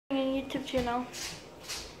YouTube channel.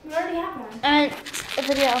 We already have one. And a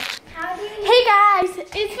video. Hey guys,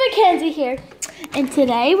 it's Mackenzie here. And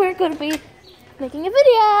today we're going to be making a video.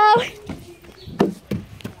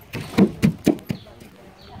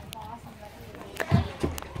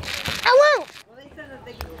 I won't.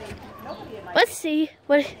 Let's see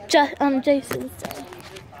what Jason said.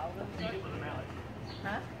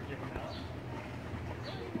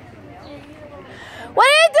 What are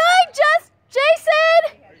you doing, Jason?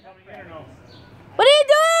 What are you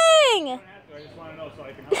doing? I just want to know so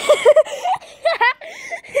I can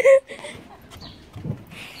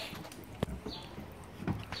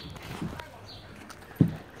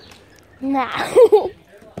Now,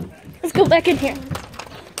 let's go back in here.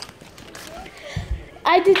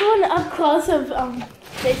 I did one up close of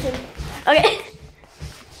Jason. Okay.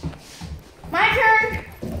 My turn.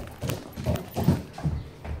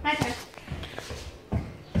 My turn.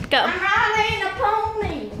 Go. I'm riding a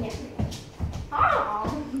pony.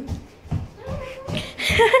 Oh.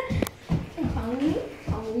 Pony,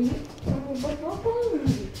 pony, pony.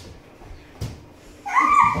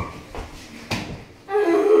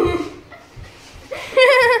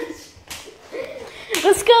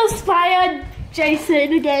 Let's go spy on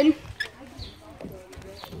Jason again.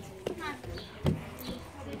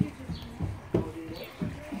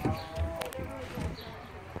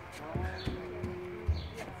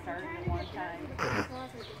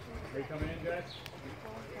 Are you coming in, guys?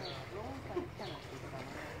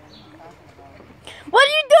 What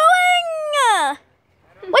are you doing?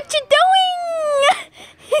 What you doing?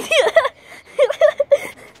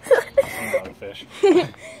 Fish.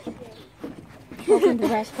 Welcome to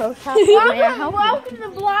West Coast House. Welcome to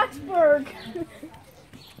Blacksburg.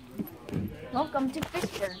 Welcome to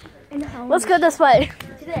Fishburg. Let's go this way.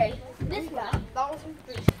 Today, this way.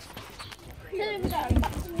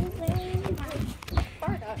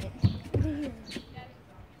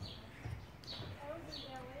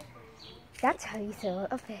 That's how you throw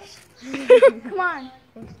a fish. Come on.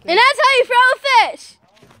 And that's how you throw a fish.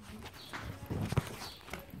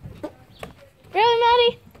 Really,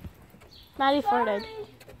 Maddie? Maddie farted.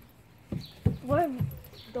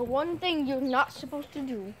 The one thing you're not supposed to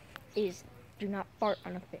do is do not fart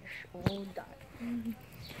on a fish or you'll die. I'm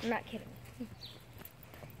not kidding.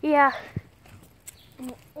 Yeah.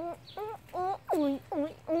 Now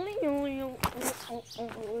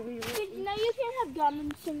you can't have gum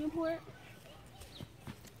in Singapore.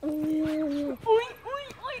 Who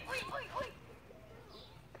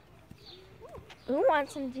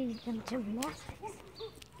wants some gymnastics?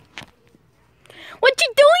 What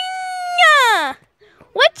you doing?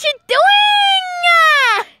 What you doing?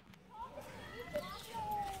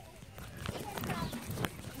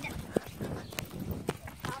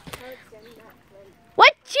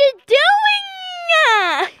 What you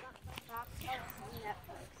doing?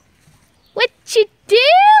 What you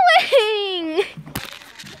doing?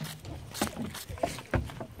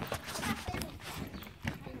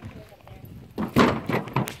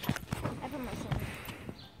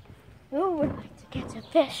 Who would like to catch a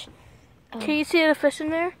fish? Can you see the fish in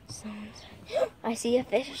there? I see a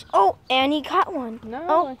fish. Oh, and he caught one. No,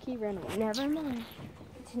 Oh, he ran away. never mind.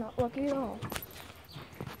 It's not lucky at all.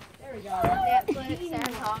 There we go. Netflix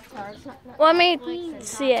and Pop-Tarts. Let me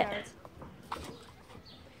see it.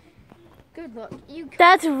 Good luck. You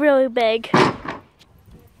That's really big. see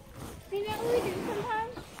that we do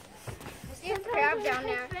sometimes? I see a crab down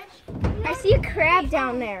there. I see a crab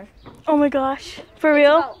down there. Oh my gosh. For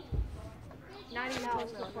real? Not even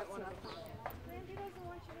close to put one up.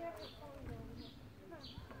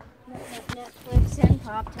 Netflix and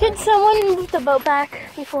Pop-Tarts. Can someone move the boat back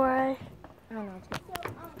before I... I don't know.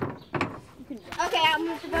 Okay, I'll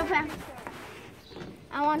move the boat back.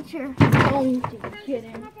 I want your phone to get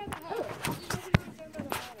in.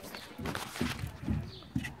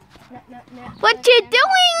 What you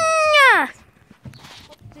doing?